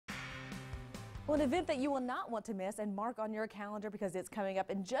Well, an event that you will not want to miss and mark on your calendar because it's coming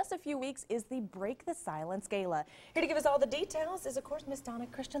up in just a few weeks is the Break the Silence Gala. Here to give us all the details is, of course, Miss Donna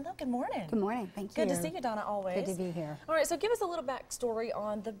Christian. Good morning. Good morning. Thank you. Good to see you, Donna, always. Good to be here. All right, so give us a little backstory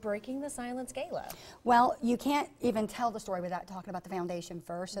on the Breaking the Silence Gala. Well, you can't even tell the story without talking about the foundation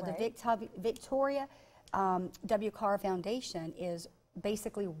first. So Right. the Victoria W. Carr Foundation is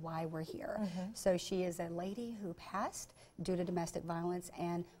basically why we're here. So she is a lady who passed due to domestic violence,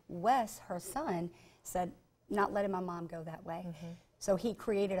 and Wes, her son, said, not letting my mom go that way. So he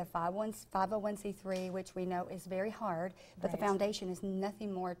created a 501c3, which we know is very hard, but the foundation is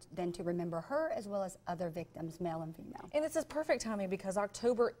nothing more than to remember her as well as other victims, male and female. And this is perfect timing because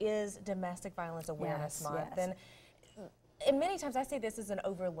October is Domestic Violence Awareness Month. And many times I say this is an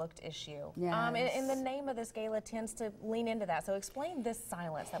overlooked issue. And the name of this gala tends to lean into that. So explain this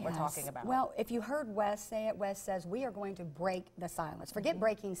silence that we're talking about. Well, if you heard Wes say it, Wes says, we are going to break the silence. Forget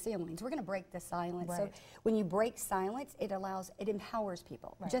breaking ceilings. We're going to break the silence. So when you break silence, it empowers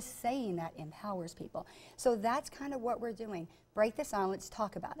people. Just saying that empowers people. So that's kind of what we're doing. Break the silence,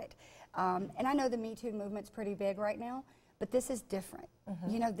 talk about it. And I know the Me Too movement's pretty big right now, but this is different.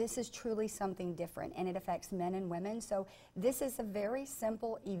 You know, this is truly something different, and it affects men and women. So this is a very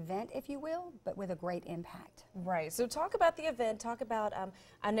simple event, if you will, but with a great impact. Right. So talk about the event. Talk about,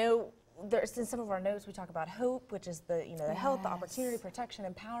 I know there's in some of our notes we talk about HOPE, which is the the health, the opportunity, protection,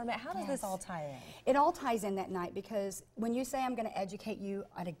 empowerment. How does this all tie in? It all ties in that night, because when you say I'm going to educate you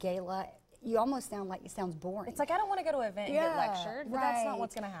at a gala, you almost sound like it sounds boring. It's like, I don't want to go to an event and get lectured, but that's not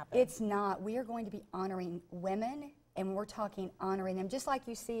what's going to happen. It's not. We are going to be honoring women, and we're talking honoring them, just like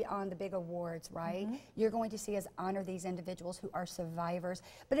you see on the big awards, right? You're going to see us honor these individuals who are survivors.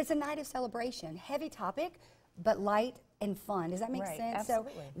 But it's a night of celebration. Heavy topic, but light and fun. Does that make sense?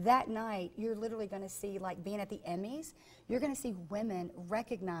 Absolutely. So that night, you're literally going to see, like being at the Emmys, you're going to see women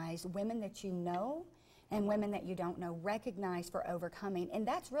recognize women that you know and women that you don't know, recognized for overcoming. And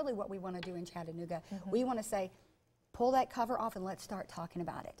that's really what we want to do in Chattanooga. We want to say, pull that cover off and let's start talking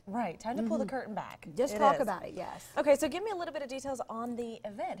about it. Right, time to pull the curtain back. Just talk about it, yes. Okay, so give me a little bit of details on the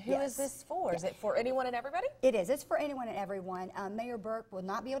event. Who is this for? Is it for anyone and everybody? It is. It's for anyone and everyone. Mayor Burke will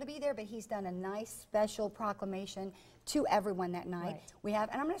not be able to be there, but he's done a nice special proclamation to everyone that night. We have,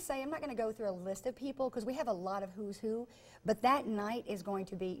 and I'm going to say, I'm not going to go through a list of people because we have a lot of who's who, but that night is going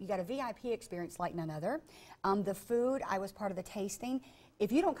to be, you got a VIP experience like none other. The food, I was part of the tasting.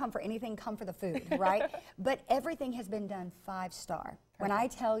 If you don't come for anything, come for the food, right? But everything has been done 5-star. When I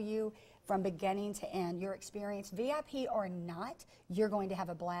tell you from beginning to end, your experience, VIP or not, you're going to have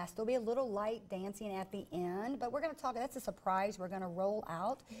a blast. There'll be a little light dancing at the end, but we're going to talk, that's a surprise we're going to roll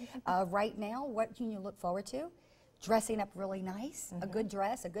out right now. What can you look forward to? Dressing up really nice, a good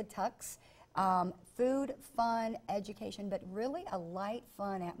dress, a good tux. Food, fun, education, but really a light,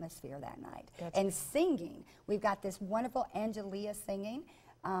 fun atmosphere that night. And singing, we've got this wonderful Angelia singing.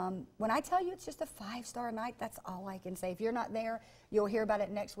 When I tell you it's just a 5-star night, that's all I can say. If you're not there, you'll hear about it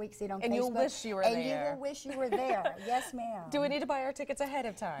next week, see it on Facebook. And you'll wish you were there. And you will wish you were there. Yes, ma'am. Do we need to buy our tickets ahead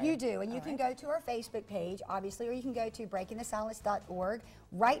of time? You do, and you can go to our Facebook page, obviously, or you can go to breakingthesilence.org.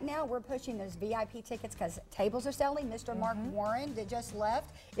 Right now, we're pushing those VIP tickets because tables are selling. Mr. Mark Warren, that just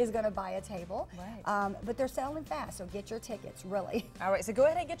left, is going to buy a table. But they're selling fast, so get your tickets, really. All right, so go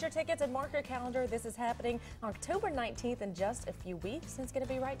ahead and get your tickets and mark your calendar. This is happening October 19th in just a few weeks. It's going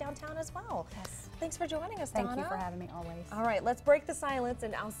to be right downtown as well. Thanks for joining us, Donna. Thank you for having me always. All right, let's break the silence,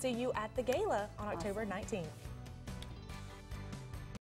 and I'll see you at the gala on October 19th.